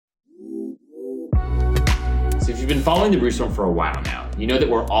So if you've been following the Brewstorm for a while now, you know that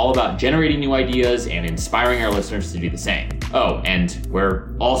we're all about generating new ideas and inspiring our listeners to do the same. Oh, and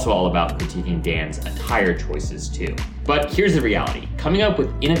we're also all about critiquing Dan's attire choices too. But here's the reality. Coming up with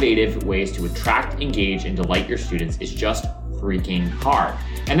innovative ways to attract, engage, and delight your students is just freaking hard.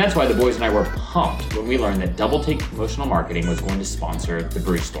 And that's why the boys and I were pumped when we learned that Double Take Promotional Marketing was going to sponsor the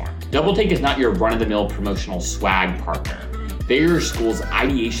Brewstorm. Double Take is not your run-of-the-mill promotional swag partner. They're your school's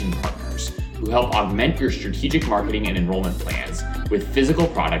ideation partners who help augment your strategic marketing and enrollment plans with physical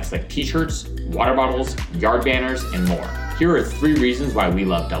products like t-shirts, water bottles, yard banners, and more. Here are 3 reasons why we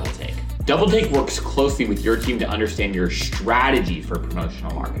love Double Take. Double Take works closely with your team to understand your strategy for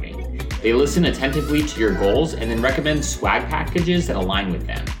promotional marketing. They listen attentively to your goals and then recommend swag packages that align with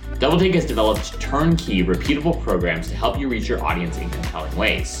them. Double Take has developed turnkey, repeatable programs to help you reach your audience in compelling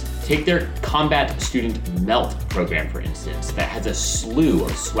ways. Take their Combat Student Melt program, for instance, that has a slew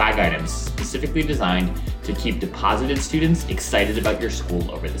of swag items specifically designed to keep deposited students excited about your school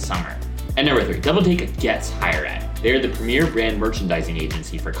over the summer. And number 3, Double Take gets higher ed. They are the premier brand merchandising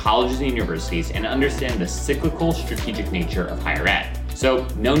agency for colleges and universities and understand the cyclical strategic nature of higher ed. So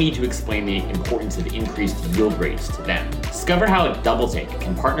no need to explain the importance of increased yield rates to them. Discover how Double Take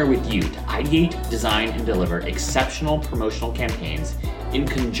can partner with you to ideate, design, and deliver exceptional promotional campaigns in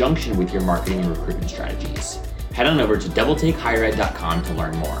conjunction with your marketing and recruitment strategies. Head on over to doubletakehighered.com to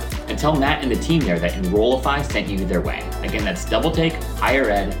learn more. And tell Matt and the team there that Enrollify sent you their way. Again, that's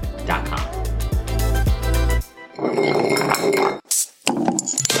doubletakehighered.com.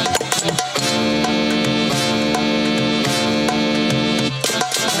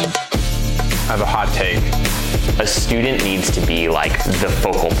 I have a hot take. A student needs to be like the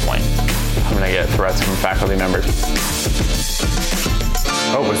focal point. I'm gonna get threats from faculty members.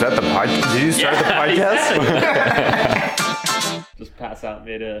 Oh, was that the podcast? Did you start the podcast? Just pass out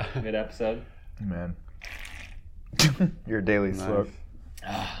mid-episode. Man. Your daily slurp.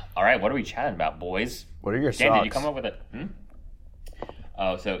 All right, what are we chatting about, boys? What are your Dan, socks? did you come up with it?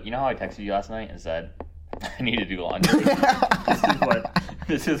 Oh, so you know how I texted you last night and said, I need to do laundry?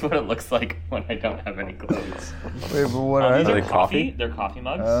 This is what it looks like when I don't have any clothes. Wait, but what are These they? are coffee. They're coffee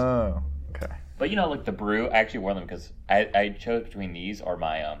mugs. Oh, okay. But you know, like the Brew, I actually wore them because I chose between these or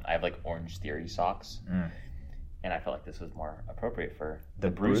my, I have like Orange Theory socks. And I felt like this was more appropriate for the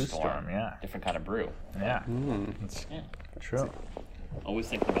Brewstorm. Yeah. Different kind of brew. Yeah. That's True. always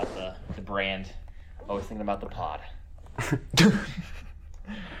thinking about the brand. Always thinking about the pod.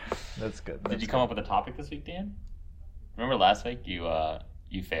 That's good. Did you come up with a topic this week, Dan? Remember last week you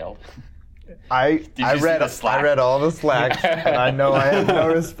failed? I read all the slacks, and I know I have no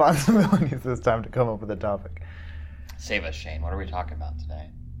responsibilities this time to come up with a topic. Save us, Shane. What are we talking about today?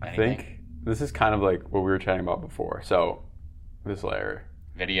 I think this is kind of like what we were chatting about before. So this layer,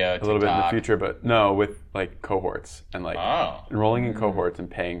 video, a little bit in the future, but no, with like cohorts and like enrolling in cohorts and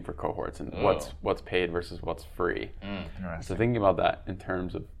paying for cohorts and what's paid versus what's free. So thinking about that in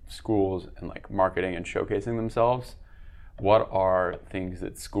terms of schools and like marketing and showcasing themselves, what are things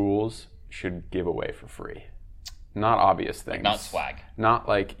that schools should give away for free? Not obvious things. Like not swag. Not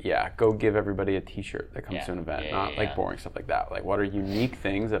like, go give everybody a t-shirt that comes to an event. Not boring stuff like that. Like what are unique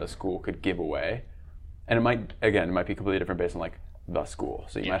things that a school could give away? And it might be completely different based on like the school.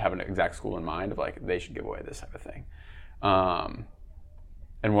 So you might have an exact school in mind of like, they should give away this type of thing. And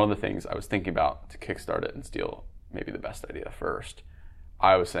one of the things I was thinking about to kickstart it and steal maybe the best idea first,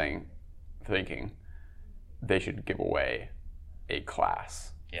 I was thinking they should give away a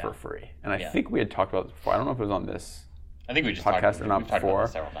class for free. And I think we had talked about this before. I don't know if it was on this I think we just podcast or not we've talked before. about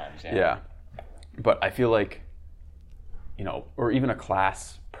this several times. Yeah. But I feel like, or even a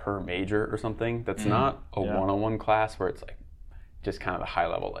class per major or something that's not a one-on-one class where it's like just kind of a high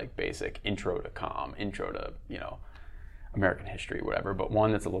level, like basic intro to comm, intro to, American history, whatever, but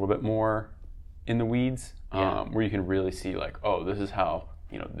one that's a little bit more in the weeds, where you can really see like, oh, this is how,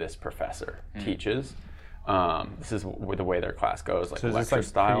 this professor teaches. This is the way their class goes, like so lecture like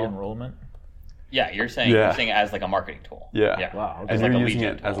style. Pre-enrollment? Yeah, you're saying it as like a marketing tool. Yeah. Wow. Okay. And like you're a using lead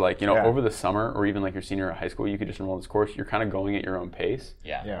gen it as tool. like, over the summer or even like your senior year of high school, you could just enroll in this course. You're kind of going at your own pace.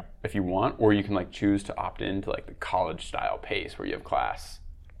 Yeah. If you want, or you can like choose to opt into like the college style pace where you have class,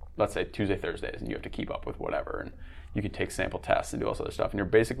 let's say Tuesday, Thursdays, and you have to keep up with whatever. And you can take sample tests and do all this other stuff. And you're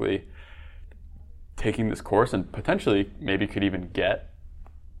basically taking this course and potentially maybe could even get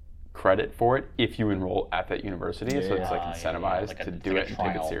credit for it if you enroll at that university. So it's like incentivized Like to do it and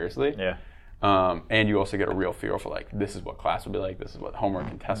take it seriously. Yeah. And you also get a real feel for like, this is what class will be like, this is what homework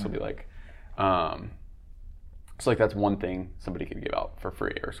and tests will be like. So like that's one thing somebody could give out for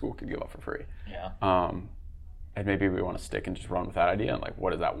free or a school could give out for free. Yeah. And maybe we want to stick and just run with that idea and like,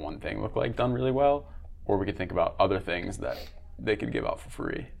 what does that one thing look like done really well? or we could think about other things that they could give out for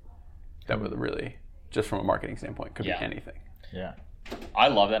free that would really, just from a marketing standpoint, could be anything. Yeah. I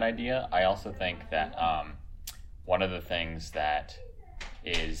love that idea. I also think that one of the things that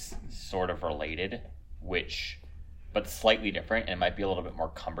is sort of related, but slightly different, and it might be a little bit more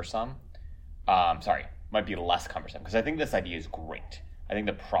cumbersome. Might be less cumbersome, because I think this idea is great. I think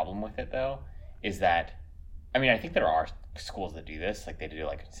the problem with it, though, is that, I think there are schools that do this, like they do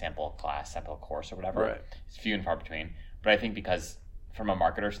like a sample class, sample course or whatever. Right. It's few and far between. But I think because from a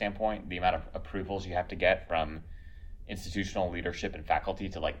marketer standpoint, the amount of approvals you have to get from institutional leadership and faculty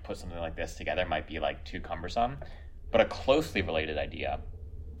to like put something like this together might be like too cumbersome. But a closely related idea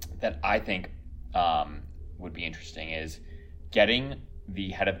that I think would be interesting is getting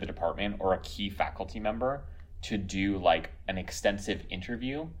the head of the department or a key faculty member to do like an extensive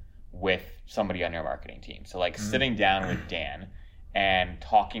interview with somebody on your marketing team. So like sitting down with Dan and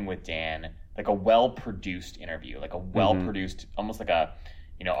talking with Dan, like a well-produced interview, like a well-produced, almost like a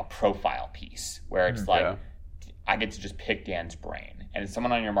profile piece where it's like, I get to just pick Dan's brain. And it's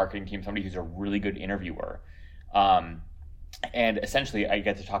someone on your marketing team, somebody who's a really good interviewer. And essentially, I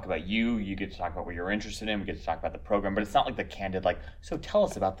get to talk about you get to talk about what you're interested in, we get to talk about the program, but it's not like the candid, like, so tell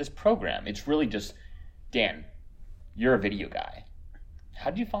us about this program. It's really just, Dan, you're a video guy. How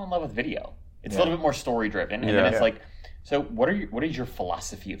did you fall in love with video? It's a little bit more story-driven, and then it's like, so what is your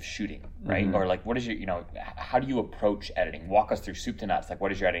philosophy of shooting, right? Or like, what is your, how do you approach editing? Walk us through soup to nuts. Like, what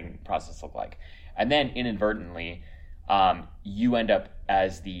does your editing process look like? And then inadvertently, you end up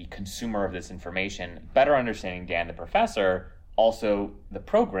as the consumer of this information, better understanding Dan the professor, also the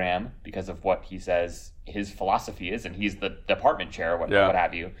program, because of what he says his philosophy is, and he's the department chair, what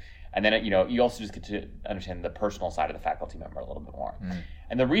have you. And then, you also just get to understand the personal side of the faculty member a little bit more.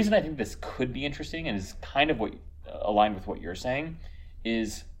 And the reason I think this could be interesting, and is kind of what aligned with what you're saying,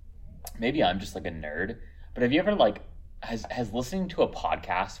 is maybe I'm just like a nerd, but have you ever like, has listening to a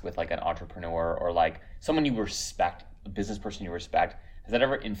podcast with like an entrepreneur or like someone you respect, a business person you respect, has that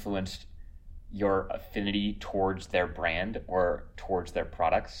ever influenced your affinity towards their brand or towards their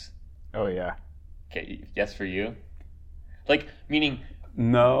products? Oh, yeah. Okay, yes for you? Like, meaning...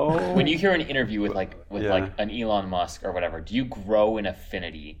 No. When you hear an interview with like an Elon Musk or whatever, do you grow an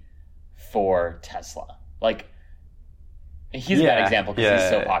affinity for Tesla? Like, he's a bad example because he's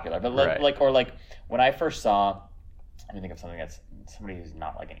so popular. But like when I first saw, let me think of something that's somebody who's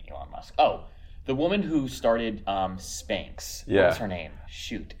not like an Elon Musk. Oh, the woman who started Spanx. Yeah. What was her name?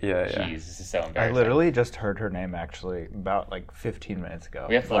 Shoot. Jeez, this is so embarrassing. I literally just heard her name actually about like 15 minutes ago.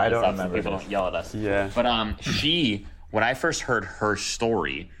 We have to look this up so remember people don't yell at us. Yeah. But she, when I first heard her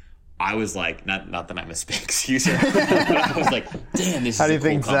story, I was like, not that I'm a Spanx user, but I was like, damn, this is a cool company. How do you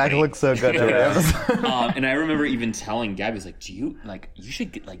think Zach looks so good every episode? And I remember even telling Gabby, I was like, do you, like, you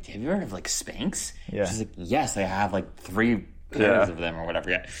should get, like, have you heard of, like, Spanx? Yeah. She's like, yes, I have, like, 3 pairs of them or whatever.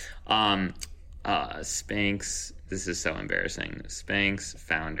 Yeah. Spanx, this is so embarrassing. Spanx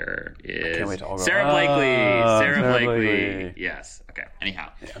founder is can't wait to all go, Sarah Blakely. Sarah Blakely. Blakely. Yes. Okay. Anyhow.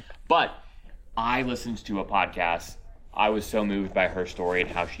 Yeah. But I listened to a podcast. I was so moved by her story and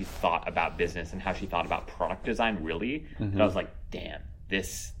how she thought about business and how she thought about product design, really. That I was like, damn,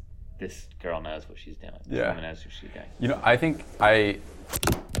 this girl knows what she's doing. This woman knows what she's doing. I think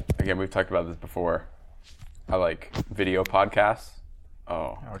again, we've talked about this before. I like video podcasts.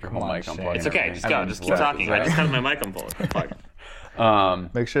 Oh, come on, mic Shane. unplugged. It's okay. Just go. Just keep talking. I just have my mic unplugged.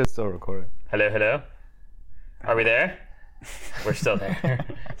 Make sure it's still recording. Hello? Are we there? We're still there.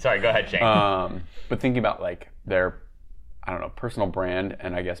 Sorry, go ahead, Shane. But thinking about like their, I don't know, personal brand,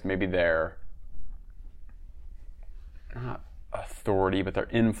 and I guess maybe their, not authority, but their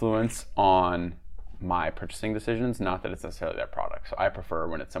influence on my purchasing decisions. Not that it's necessarily their product. So I prefer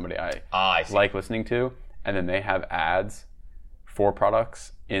when it's somebody I like listening to, and then they have ads for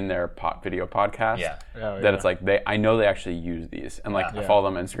products in their video podcast. That it's like I know they actually use these, and like I follow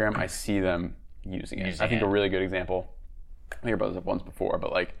them on Instagram, I see them using it. I think a really good example. I think I brought this up once before,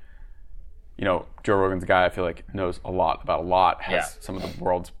 but like, Joe Rogan's a guy I feel like knows a lot about a lot, has some of the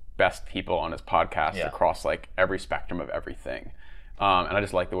world's best people on his podcast across like every spectrum of everything. And I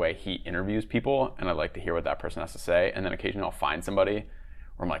just like the way he interviews people, and I like to hear what that person has to say. And then occasionally I'll find somebody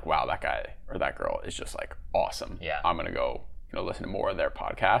where I'm like, wow, that guy or that girl is just like awesome. Yeah. I'm going to go listen to more of their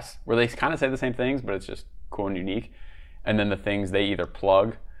podcasts where they kind of say the same things, but it's just cool and unique. And then the things they either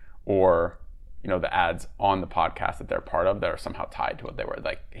plug or the ads on the podcast that they're part of that are somehow tied to what they were.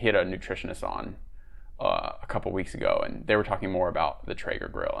 Like, he had a nutritionist on a couple weeks ago, and they were talking more about the Traeger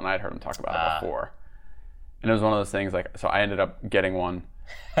grill, and I had heard him talk about it before. And it was one of those things, like, so I ended up getting one,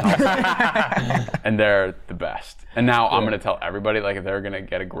 And they're the best. And now I'm going to tell everybody, like, if they're going to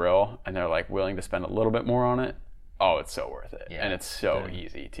get a grill and they're like willing to spend a little bit more on it, oh, it's so worth it. And it's so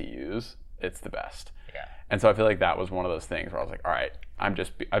easy to use. It's the best. Yeah. And so I feel like that was one of those things where I was like, all right,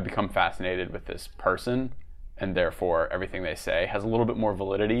 I've become fascinated with this person, and therefore everything they say has a little bit more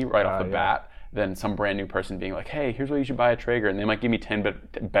validity right off the bat than some brand new person being like, hey, here's why you should buy a Traeger, and they might give me 10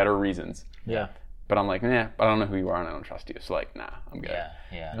 better reasons. Yeah. But I'm like, nah, but I don't know who you are and I don't trust you. So like, nah, I'm good.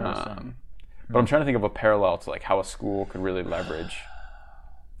 Yeah. But I'm trying to think of a parallel to like how a school could really leverage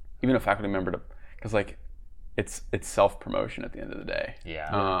even a faculty member to, because like it's self-promotion at the end of the day.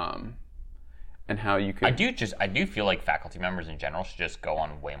 Yeah. And how you could. I do feel like faculty members in general should just go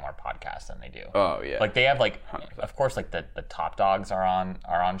on way more podcasts than they do. Oh yeah. Like they have like, 100%. of course, like the top dogs are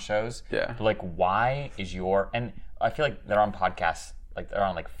on shows. Yeah. But like, why is and I feel like they're on podcasts, like they're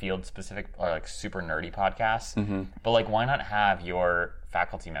on like field specific or like super nerdy podcasts. Mm-hmm. But like, why not have your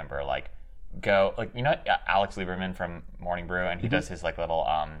faculty member like go, like, you know, Alex Lieberman from Morning Brew, and he does his like little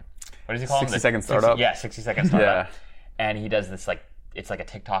what does he call 60 them? second startup. 60 second startup. Yeah. And he does this like, it's like a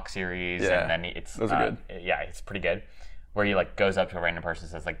TikTok series, and then it's those are good. Yeah, it's pretty good. Where he like goes up to a random person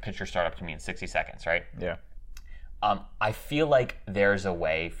and says like, pitch your startup to me in 60 seconds, right? Yeah. I feel like there's a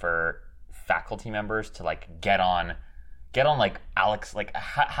way for faculty members to like get on like Alex, like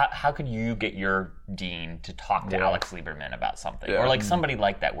how could you get your dean to talk to Alex Lieberman about something, or like somebody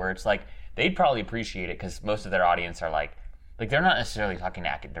like that, where it's like they'd probably appreciate it because most of their audience are like they're not necessarily talking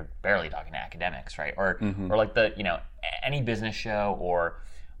to they're barely talking to academics, right? Or or like the, you know, any business show, or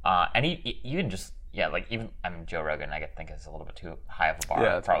any even just like even Joe Rogan, I think is a little bit too high of a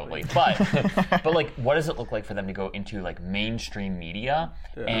bar, probably. But like, what does it look like for them to go into like mainstream media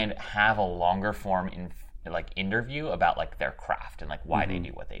and have a longer form interview about like their craft and like why they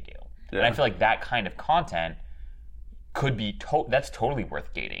do what they do? And I feel like that kind of content could be that's totally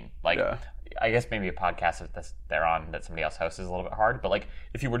worth gating. Like, I guess maybe a podcast that they're on that somebody else hosts is a little bit hard, but like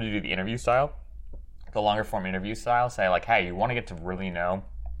if you were to do the interview style, the longer form interview style, say like, hey, you want to get to really know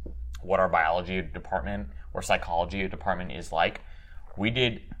what our biology department or psychology department is like. We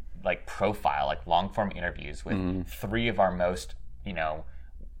did like profile, like long form interviews with 3 of our most, you know,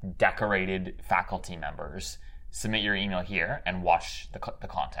 decorated faculty members. Submit your email here and watch the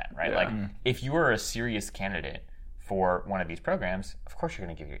content, right? Like if you were a serious candidate for one of these programs, of course you're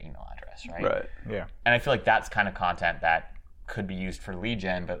going to give your email address, right? Right. Yeah. And I feel like that's kind of content that could be used for lead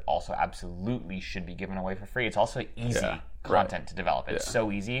gen, but also absolutely should be given away for free. It's also easy content to develop. It's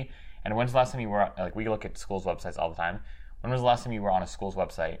so easy. And when's the last time you were, like, we look at schools' websites all the time. When was the last time you were on a school's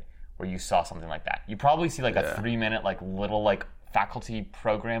website where you saw something like that? You probably see like a 3-minute like little like faculty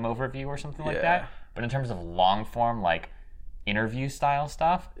program overview or something like that. But in terms of long form like interview style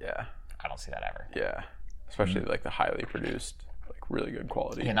stuff, I don't see that ever. Yeah. Especially like the highly produced, like really good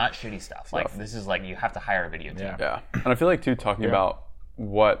quality. Yeah, not shitty stuff. Like this is like you have to hire a video team. Yeah. And I feel like too, talking about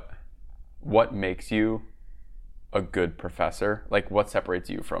what makes you a good professor, like what separates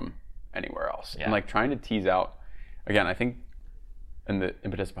you from anywhere else. And like trying to tease out, again, I think, and the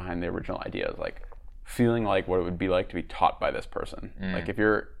impetus behind the original idea is like feeling like what it would be like to be taught by this person. Like if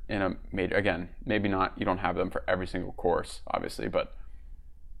you're in a major, again, maybe not, you don't have them for every single course, obviously, but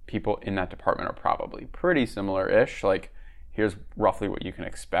people in that department are probably pretty similar-ish. Like, here's roughly what you can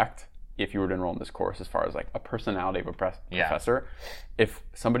expect if you were to enroll in this course as far as like a personality of a professor. If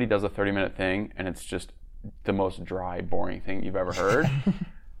somebody does a 30-minute thing and it's just the most dry, boring thing you've ever heard,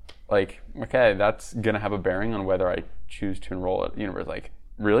 like, okay, that's going to have a bearing on whether I choose to enroll at the university. Like,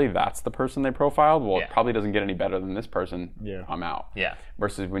 really, that's the person they profiled? Well, it probably doesn't get any better than this person. I'm out.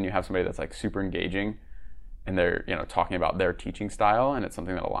 Versus when you have somebody that's like super engaging and they're, you know, talking about their teaching style and it's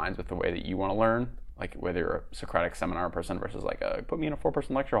something that aligns with the way that you want to learn, like whether you're a Socratic seminar person versus like put me in a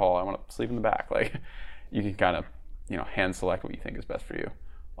 4-person lecture hall, I want to sleep in the back. Like, you can kind of, you know, hand select what you think is best for you.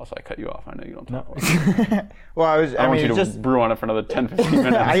 Also, I cut you off. I know you don't talk about it. Well, I want mean, you to just brew on it for another 10, 15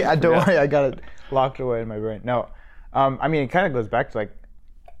 minutes. I don't worry, I got it locked away in my brain. No, I mean, it kind of goes back to like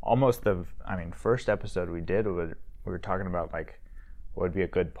almost first episode we did, we were talking about like what would be a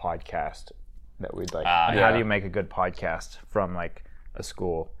good podcast that we'd like. How do you make a good podcast from like a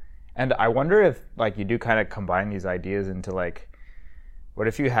school? And I wonder if like you do kind of combine these ideas into like, what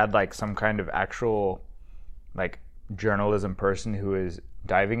if you had like some kind of actual like journalism person who is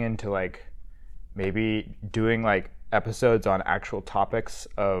diving into like maybe doing like episodes on actual topics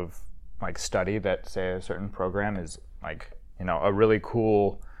of like study that say a certain program is like, you know, a really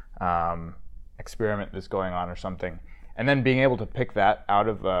cool experiment that's going on or something, and then being able to pick that out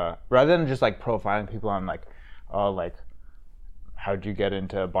of rather than just like profiling people on like, oh, like how'd you get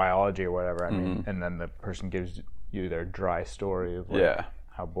into biology or whatever, I mean, and then the person gives you their dry story of like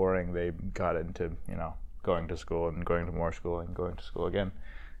how boring they got into, going to school and going to more school and going to school again.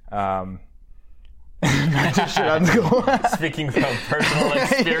 Not to shit on school. Speaking from personal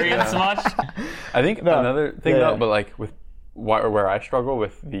experience much? I think another thing though, but like with where I struggle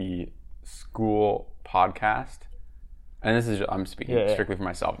with the school podcast, and this is I'm speaking strictly for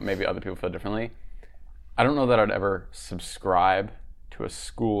myself. Maybe other people feel differently. I don't know that I'd ever subscribe to a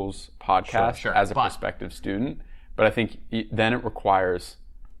school's podcast as a prospective student, but I think then it requires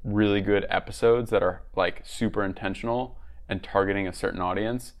really good episodes that are like super intentional and targeting a certain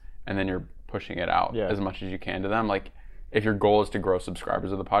audience, and then you're pushing it out as much as you can to them. Like, if your goal is to grow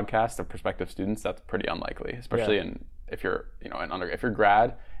subscribers of the podcast of prospective students, that's pretty unlikely, especially if you're if you're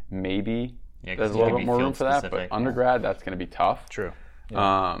grad, maybe there's a little bit more room for that, but undergrad, that's going to be tough. True.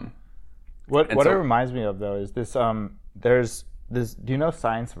 What it reminds me of though is this. There's this. Do you know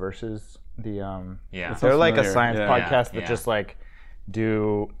Science Versus the? They're like a science podcast that just like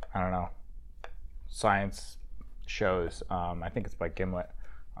do science shows. I think it's by Gimlet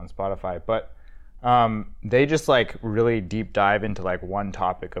on Spotify, but they just like really deep dive into like one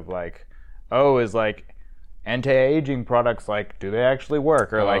topic of like, is like anti-aging products, like, do they actually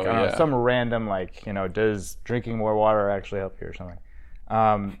work, or like I don't know, some random like, does drinking more water actually help you or something.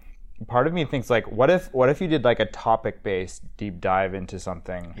 Part of me thinks like, what if you did like a topic-based deep dive into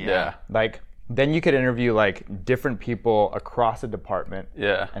something? Like, then you could interview like different people across a department.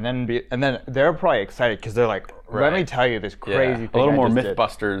 And then they're probably excited because they're like, let me tell you this crazy thing. A little I more just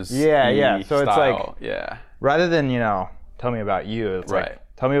Mythbusters. did. So style. it's like, rather than tell me about you, it's like,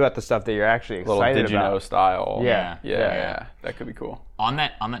 tell me about the stuff that you're actually excited about. Little did you about. know style. Yeah. That could be cool. On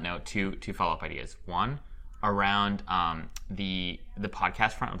that note, two follow-up ideas. One, around the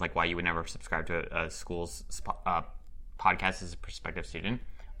podcast front, like why you would never subscribe to a school's podcast as a prospective student.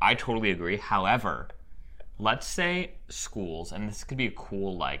 I totally agree. However, let's say schools, and this could be a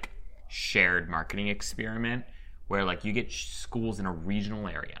cool like shared marketing experiment where like you get schools in a regional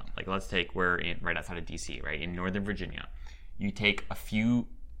area. Like let's take we're right outside of DC, right in Northern Virginia. You take a few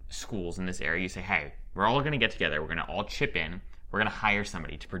schools in this area. You say, hey, we're all going to get together. We're going to all chip in. We're going to hire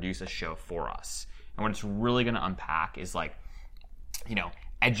somebody to produce a show for us. And what it's really going to unpack is like,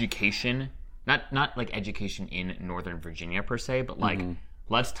 education, not like education in Northern Virginia per se, but like.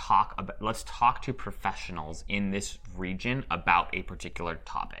 Let's talk to professionals in this region about a particular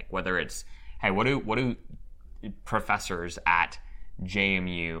topic. Whether it's, hey, what do professors at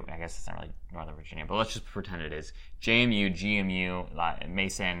JMU? I guess it's not really Northern Virginia, but let's just pretend it is JMU, GMU,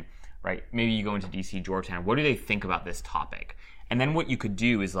 Mason, right? Maybe you go into DC, Georgetown. What do they think about this topic? And then what you could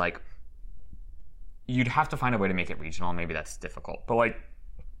do is like, you'd have to find a way to make it regional. Maybe that's difficult, but like,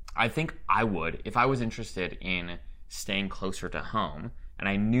 I think I would if I was interested in staying closer to home. And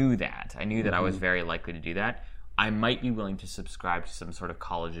I knew that I was very likely to do that. I might be willing to subscribe to some sort of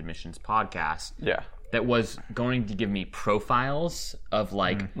college admissions podcast that was going to give me profiles of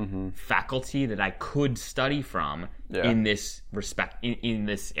like faculty that I could study from in this in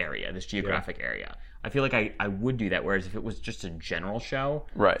this area, this geographic area. I feel like I would do that. Whereas if it was just a general show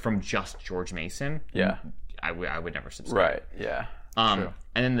from just George Mason, I would never subscribe. And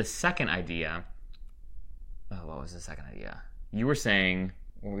then the second idea. Oh, what was the second idea? You were saying,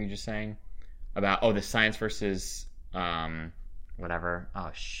 what were you just saying? About, the Science Versus, whatever. Oh,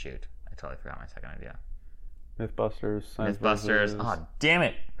 shoot. I totally forgot my second idea. Mythbusters. Mythbusters. Oh, damn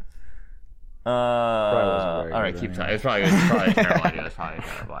it. All right, keep talking. It's probably a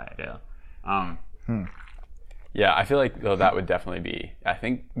terrible idea. Yeah, I feel like, though, that would definitely be, I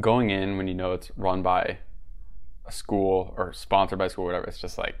think going in when you know it's run by a school or sponsored by a school or whatever, it's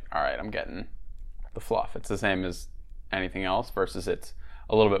just like, all right, I'm getting the fluff. It's the same as anything else versus it's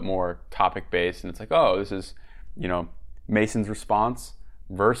a little bit more topic based and it's like, this is Mason's response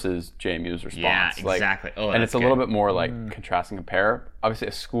versus JMU's response. Yeah, exactly. Like, and it's a little bit more like contrast and compare. Obviously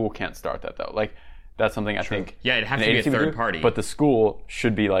a school can't start that though. Like that's something I think it'd have to be a third party. But the school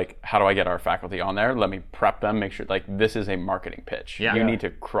should be like, how do I get our faculty on there? Let me prep them, make sure like this is a marketing pitch. You need to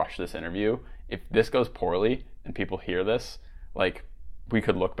crush this interview. If this goes poorly and people hear this, like we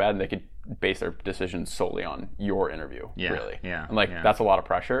could look bad and they could base their decisions solely on your interview, really. And that's a lot of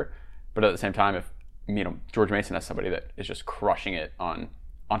pressure. But at the same time, if George Mason has somebody that is just crushing it on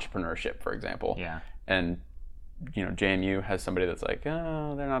entrepreneurship, for example, and JMU has somebody that's like, they're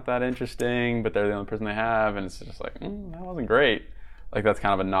not that interesting, but they're the only person they have, and it's just like, that wasn't great. Like that's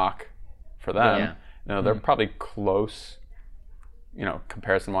kind of a knock for them. They're probably close,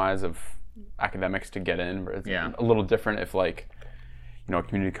 comparison-wise of academics to get in. But it's a little different if like. A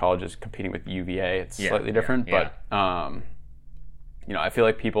community college is competing with UVA. It's slightly different, but I feel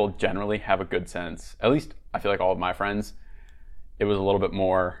like people generally have a good sense. At least I feel like all of my friends, it was a little bit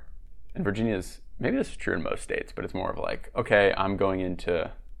more, in Virginia's, maybe this is true in most states, but it's more of like, okay, I'm going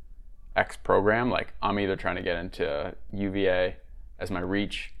into X program. Like, I'm either trying to get into UVA as my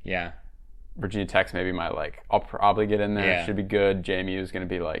reach. Yeah. Virginia Tech's maybe my, like, I'll probably get in there. Yeah. Should be good. JMU is going to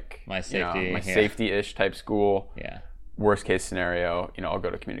be like My safety. my safety-ish type school. Yeah. Worst case scenario, I'll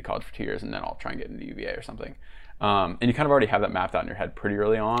go to community college for 2 years and then I'll try and get into UVA or something. And you kind of already have that mapped out in your head pretty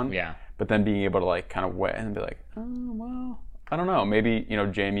early on. Yeah. But then being able to like kind of weigh and be like, oh, well, I don't know. Maybe,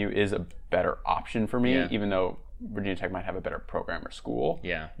 JMU is a better option for me, Yeah. even though Virginia Tech might have a better program or school.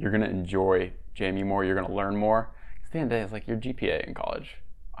 Yeah. You're going to enjoy JMU more. You're going to learn more. At the end of the day, it's like your GPA in college,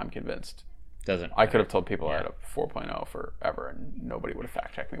 I'm convinced. Doesn't. I could have told people I had a 4.0 forever and nobody would have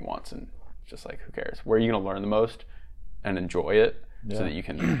fact checked me once. And it's just like, who cares? Where are you going to learn the most and enjoy it so that you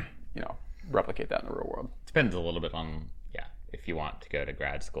can, replicate that in the real world? Depends a little bit on, if you want to go to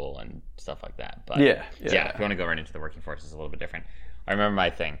grad school and stuff like that. But Yeah. if you want to go right into the working force, it's a little bit different. I remember my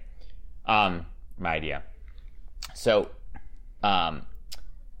thing, my idea. So,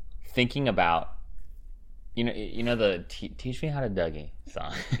 thinking about, the Teach Me How to Dougie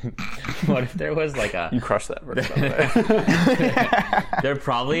song. What if there was like a... You crushed that verse, by the way. There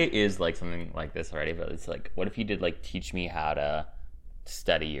probably is like something like this already, but it's like, what if you did like Teach Me How to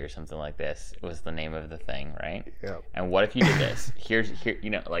Study or something like this? It was the name of the thing, right? Yeah. And what if you did this? Here,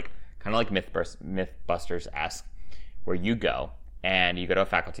 like kind of like Mythbusters-esque, where you go and you go to a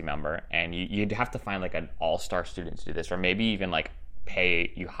faculty member and you'd have to find like an all-star student to do this, or maybe even like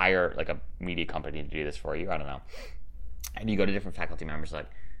you hire like a media company to do this for you. I don't know. And you go to different faculty members like,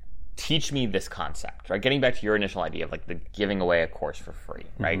 teach me this concept, right? Getting back to your initial idea of like the giving away a course for free,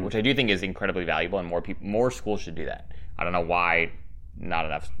 right? Mm-hmm. Which I do think is incredibly valuable, and more schools should do that. I don't know why not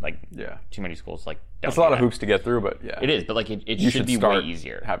enough, too many schools like don't. That's a lot of hoops to get through, but yeah. It is, but like it should be way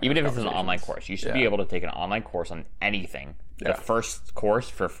easier. Even if it's an online course, you should be able to take an online course on anything, the first course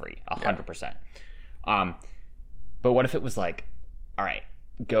for free, 100%. But what if it was like, all right,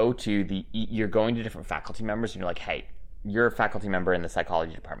 you're going to different faculty members and you're like, hey, you're a faculty member in the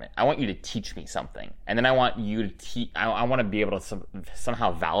psychology department. I want you to teach me something. And then I want you to I want to be able to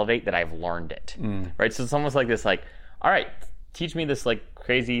somehow validate that I've learned it. Right? So it's almost like this, like, all right, teach me this like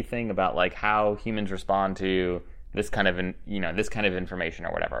crazy thing about like how humans respond to this kind of this kind of information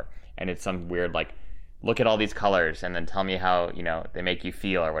or whatever. And it's some weird like, look at all these colors and then tell me how, they make you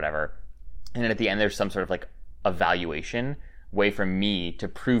feel or whatever. And then at the end there's some sort of like evaluation way for me to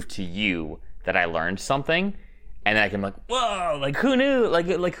prove to you that I learned something. And then I can be like, whoa, like who knew?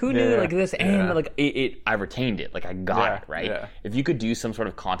 Like who knew like this? And like I retained it. Like I got it, right? Yeah. If you could do some sort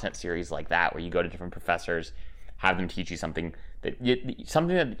of content series like that where you go to different professors, have them teach you something that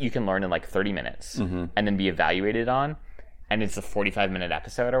you can learn in like 30 minutes and then be evaluated on, and it's a 45-minute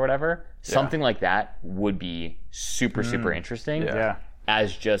episode or whatever, something like that would be super interesting. Yeah.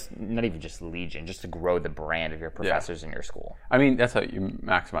 As just, not even just lead gen, just to grow the brand of your professors in your school. I mean, that's how you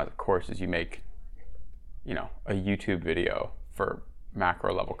maximize a course, is you make, a YouTube video for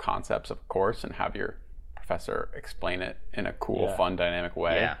macro level concepts of a course and have your professor explain it in a cool, fun, dynamic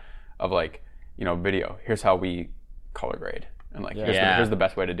way of like, video. Here's how we color grade. And like, here's the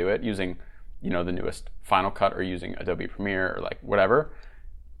best way to do it using, the newest Final Cut or using Adobe Premiere or like whatever.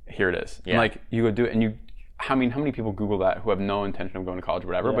 Here it is. Yeah. And like, you go do it and how many people Google that who have no intention of going to college or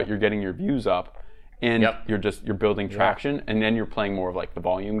whatever, but you're getting your views up and you're building traction, and then you're playing more of like the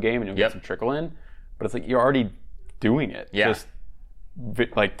volume game and you'll get some trickle in. But it's like you're already doing it. Yeah. Just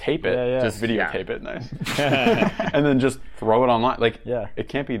like tape it, just videotape it, nice, and then just throw it online. Like it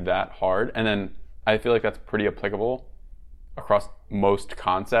can't be that hard. And then I feel like that's pretty applicable across most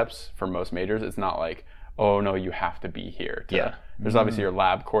concepts for most majors. It's not like, oh no, you have to be here. There's obviously your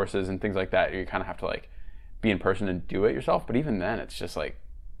lab courses and things like that. You kind of have to like be in person and do it yourself. But even then, it's just like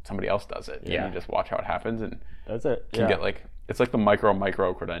somebody else does it. And you just watch how it happens, and that's it. Can get like, it's like the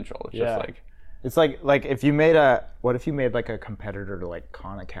micro credential. It's just like. It's like if you made what if you made like a competitor to like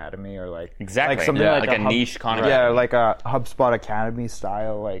Khan Academy or like exactly like something like a niche Khan Academy. Yeah, like a HubSpot Academy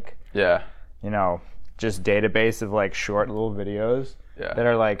style like just database of like short little videos that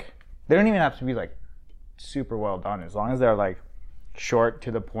are like, they don't even have to be like super well done, as long as they're like short, to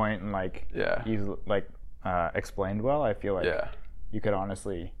the point, and like easily like explained well. I feel like you could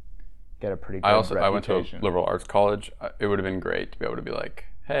honestly get a pretty good reputation. I went to a liberal arts college. It would have been great to be able to be like,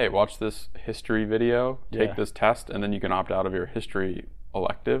 hey, watch this history video, take this test, and then you can opt out of your history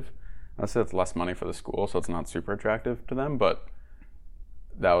elective. I say it's less money for the school, so it's not super attractive to them, but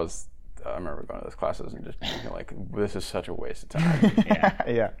that was, I remember going to those classes and just being like, this is such a waste of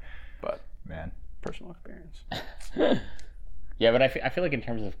time. But, man, personal experience. Yeah, but I feel like in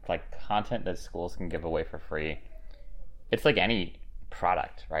terms of like content that schools can give away for free, it's like any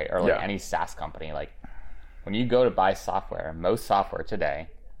product, right? Or like any SaaS company. Like when you go to buy software, most software today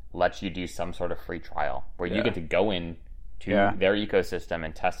lets you do some sort of free trial where you get to go in to their ecosystem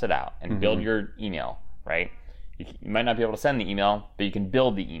and test it out and build your email, right? You might not be able to send the email, but you can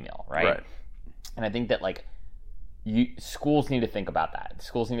build the email, right? And I think that like schools need to think about that.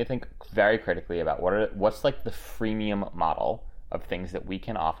 Schools need to think very critically about what's like the freemium model of things that we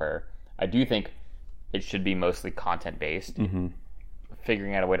can offer. I do think it should be mostly content based.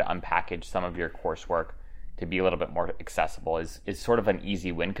 Figuring out a way to unpackage some of your coursework to be a little bit more accessible is sort of an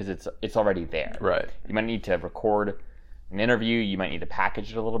easy win because it's already there. Right. You might need to record an interview. You might need to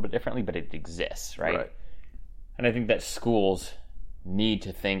package it a little bit differently, but it exists, right? And I think that schools need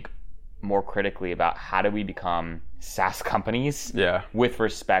to think more critically about how do we become SaaS companies with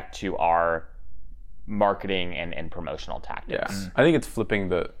respect to our marketing and promotional tactics. I think it's flipping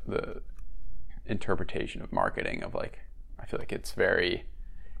the interpretation of marketing of like, I feel like it's very,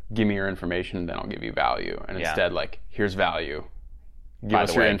 give me your information, then I'll give you value. And instead, like, here's value. Give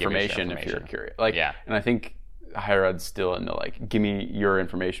us your information if you're curious. Like, and I think higher ed's still into like, give me your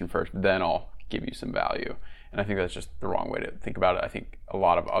information first, then I'll give you some value. And I think that's just the wrong way to think about it. I think a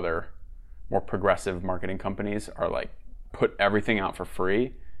lot of other more progressive marketing companies are like, put everything out for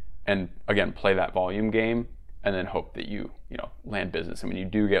free and again, play that volume game and then hope that you land business. And when you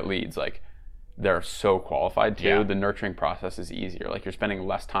do get leads, like they're so qualified too, the nurturing process is easier. Like you're spending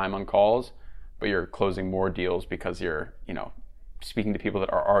less time on calls, but you're closing more deals because you're, speaking to people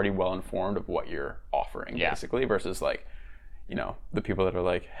that are already well informed of what you're offering basically versus like, the people that are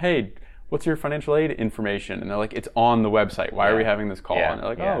like, hey, what's your financial aid information? And they're like, it's on the website. Why are we having this call? And they're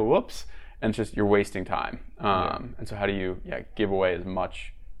like, oh, whoops. And it's just, you're wasting time. And so how do you give away as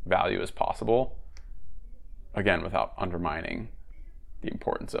much value as possible, again, without undermining the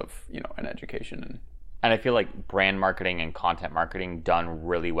importance of, an education. And I feel like brand marketing and content marketing done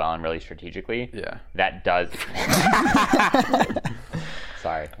really well and really strategically. That does.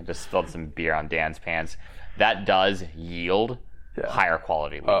 Sorry, I just spilled some beer on Dan's pants. That does yield higher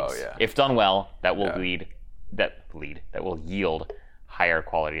quality leads. If done well, that will that will yield higher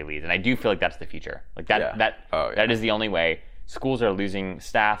quality leads. And I do feel like that's the future. Like that is the only way. Schools are losing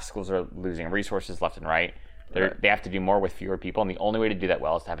staff, schools are losing resources left and right. They have to do more with fewer people, and the only way to do that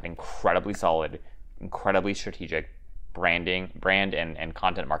well is to have an incredibly solid, incredibly strategic brand and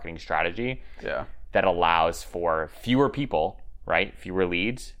content marketing strategy that allows for fewer people, right? Fewer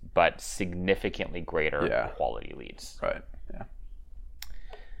leads, but significantly greater quality leads. Right.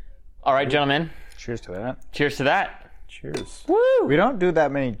 All right, gentlemen. Cheers to that. Cheers to that. Cheers. Woo! We don't do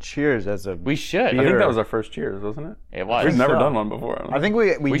that many cheers as a. We should. beer. I think that was our first cheers, wasn't it? It was. We've never done one before. I think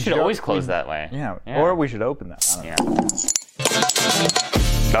we should always close that way. Yeah. Or we should open that. I don't know.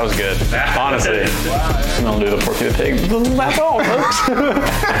 That was good. Honestly. And I'll do the Porky the Pig. That's all, folks.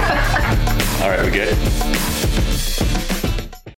 All right, we good?